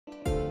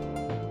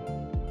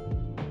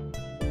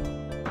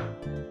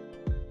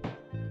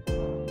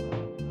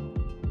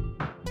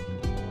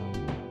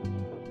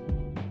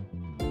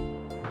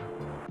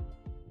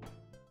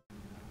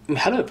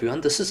Hello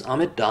everyone, this is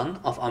Amit Dunn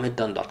of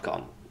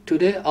amitdunn.com.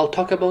 Today I'll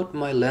talk about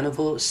my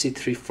Lenovo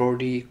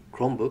C340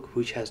 Chromebook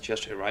which has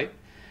just arrived.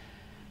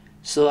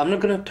 So I'm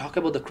not going to talk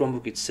about the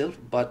Chromebook itself,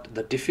 but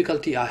the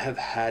difficulty I have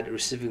had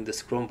receiving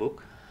this Chromebook.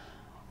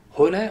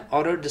 When I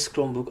ordered this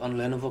Chromebook on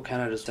Lenovo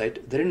Canada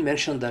site, they didn't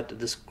mention that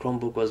this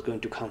Chromebook was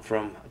going to come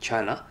from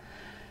China.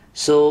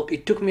 So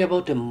it took me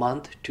about a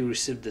month to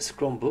receive this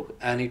Chromebook,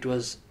 and it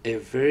was a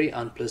very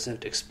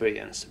unpleasant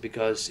experience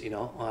because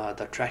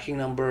the tracking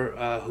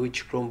number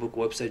which Chromebook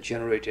website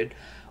generated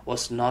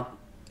was not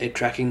a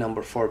tracking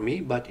number for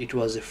me, but it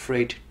was a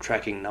freight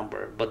tracking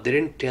number, but they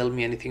didn't tell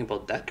me anything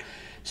about that.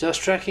 So I was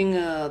tracking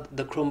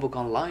the Chromebook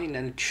online,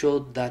 and it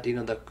showed that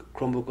the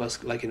Chromebook was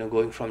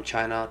going from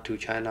China to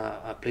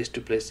China, place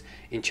to place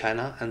in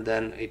China, and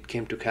then it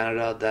came to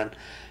Canada, then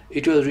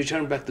it was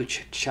returned back to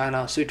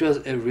China. So it was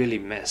a really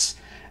mess.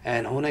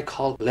 And when I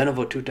called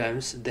Lenovo 2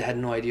 times, they had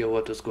no idea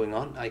what was going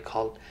on. I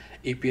called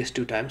EPS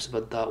 2 times,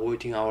 but the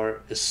waiting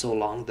hour is so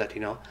long that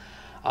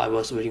I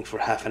was waiting for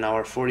half an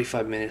hour,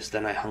 45 minutes,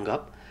 then I hung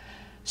up.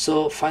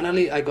 So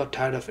finally I got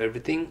tired of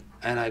everything,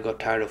 and I got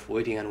tired of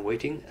waiting and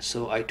waiting.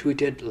 So I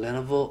tweeted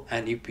Lenovo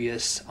and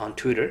EPS on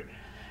Twitter,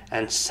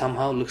 and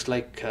somehow looks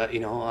like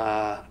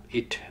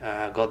it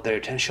got their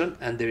attention,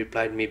 and they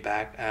replied me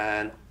back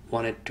and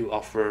wanted to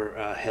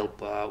offer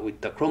help with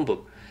the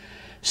Chromebook.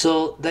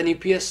 So then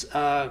EPS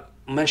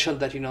mentioned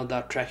that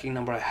the tracking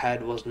number I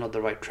had was not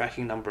the right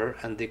tracking number,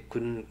 and they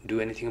couldn't do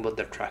anything about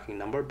the tracking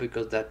number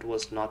because that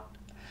was not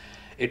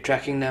a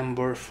tracking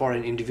number for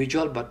an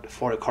individual but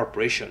for a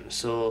corporation.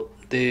 So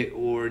they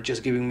were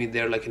just giving me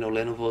their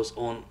Lenovo's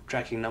own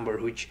tracking number,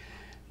 which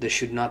they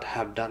should not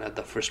have done at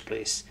the first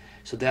place.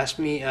 So they asked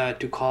me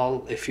to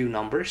call a few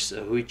numbers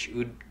which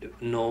would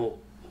know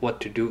what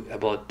to do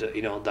about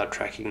the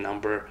tracking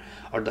number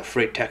or the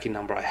freight tracking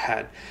number I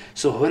had.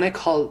 So when I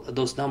called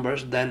those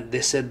numbers, then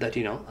they said that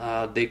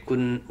they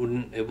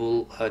wouldn't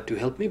able to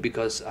help me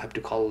because I have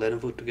to call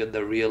Lenovo to get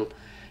the real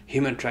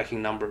human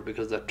tracking number,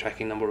 because the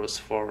tracking number was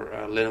for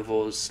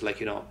Lenovo's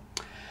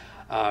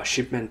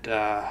shipment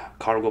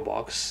cargo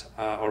box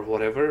or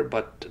whatever,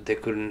 but they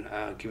couldn't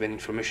give any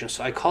information.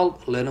 So I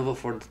called Lenovo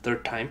for the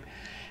third time,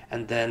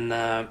 and then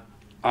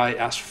I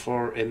asked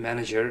for a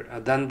manager.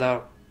 Then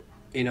the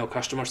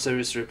customer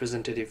service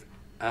representative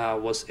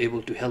was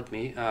able to help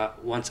me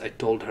once I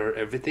told her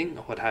everything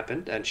what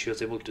happened, and she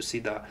was able to see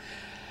the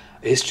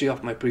history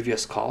of my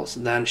previous calls.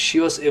 Then she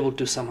was able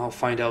to somehow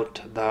find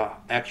out the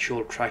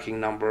actual tracking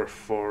number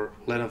for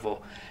Lenovo,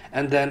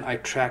 and then I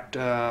tracked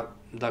the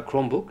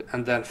Chromebook,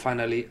 and then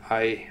finally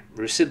I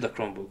received the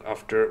Chromebook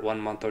after 1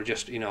 month, or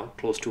just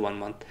close to 1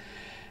 month.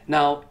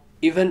 Now,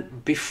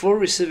 even before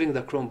receiving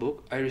the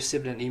Chromebook, I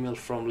received an email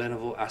from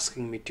Lenovo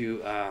asking me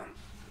to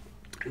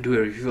do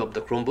a review of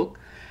the Chromebook,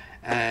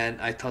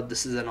 and I thought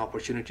this is an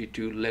opportunity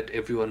to let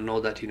everyone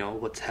know that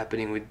what's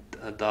happening with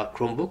the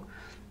Chromebook.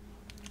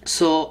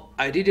 So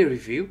I did a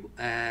review,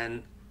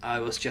 and I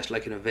was just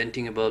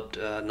venting about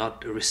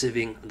not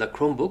receiving the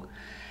Chromebook,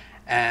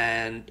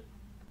 and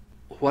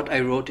what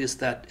I wrote is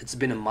that it's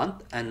been a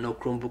month and no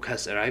Chromebook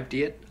has arrived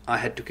yet. I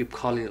had to keep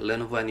calling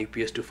Lenovo and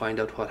UPS to find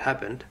out what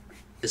happened.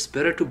 It's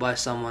better to buy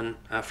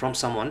from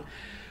someone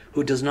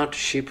who does not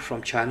ship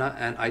from China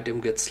and item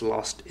gets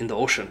lost in the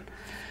ocean.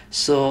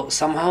 So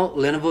somehow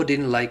Lenovo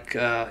didn't like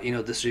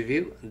this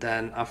review.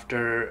 Then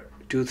after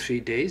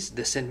 2-3 days,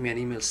 they sent me an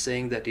email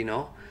saying that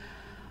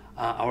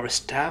our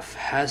staff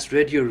has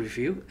read your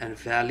review and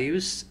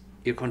values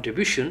your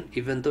contribution,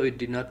 even though it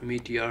did not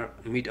meet our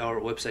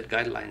website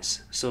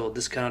guidelines. So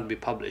this cannot be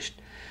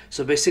published.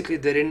 So basically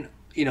they didn't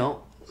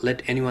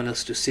let anyone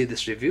else to see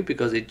this review,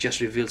 because it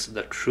just reveals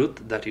the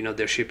truth that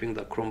they're shipping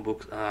the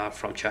Chromebook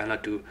from China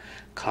to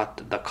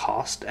cut the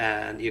cost,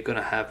 and you're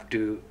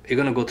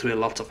gonna go through a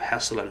lot of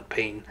hassle and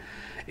pain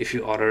if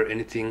you order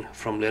anything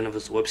from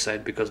Lenovo's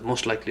website, because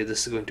most likely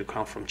this is going to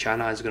come from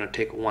China. It's going to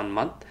take 1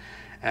 month,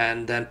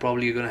 and then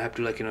probably you're going to have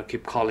to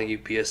keep calling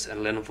UPS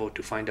and Lenovo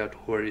to find out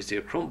where is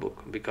your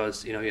Chromebook,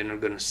 because you're not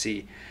going to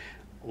see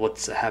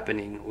what's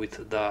happening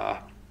with the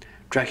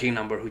tracking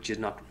number, which is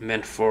not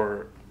meant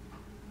for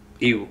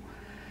you.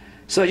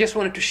 So I just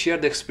wanted to share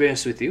the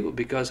experience with you,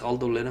 because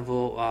although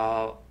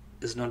Lenovo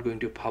is not going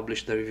to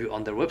publish the review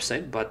on their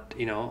website, but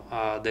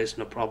there's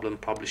no problem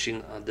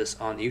publishing this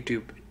on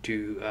YouTube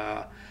to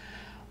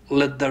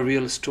let the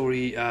real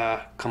story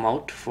come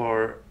out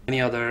for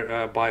any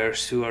other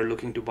buyers who are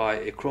looking to buy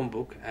a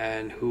Chromebook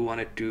and who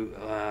wanted to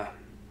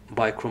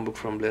buy Chromebook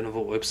from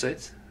Lenovo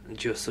websites.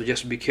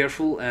 Just be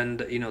careful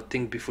and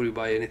think before you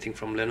buy anything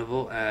from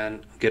Lenovo,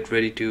 and get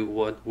ready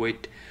to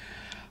wait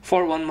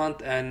for 1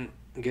 month and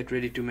get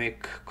ready to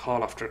make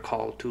call after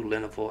call to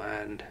Lenovo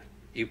and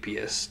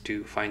UPS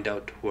to find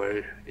out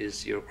where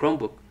is your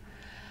Chromebook.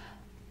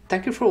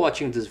 Thank you for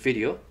watching this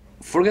video.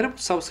 Forget about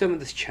subscribing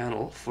this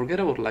channel, forget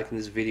about liking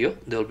this video.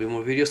 There will be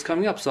more videos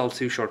coming up, so I'll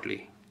see you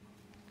shortly.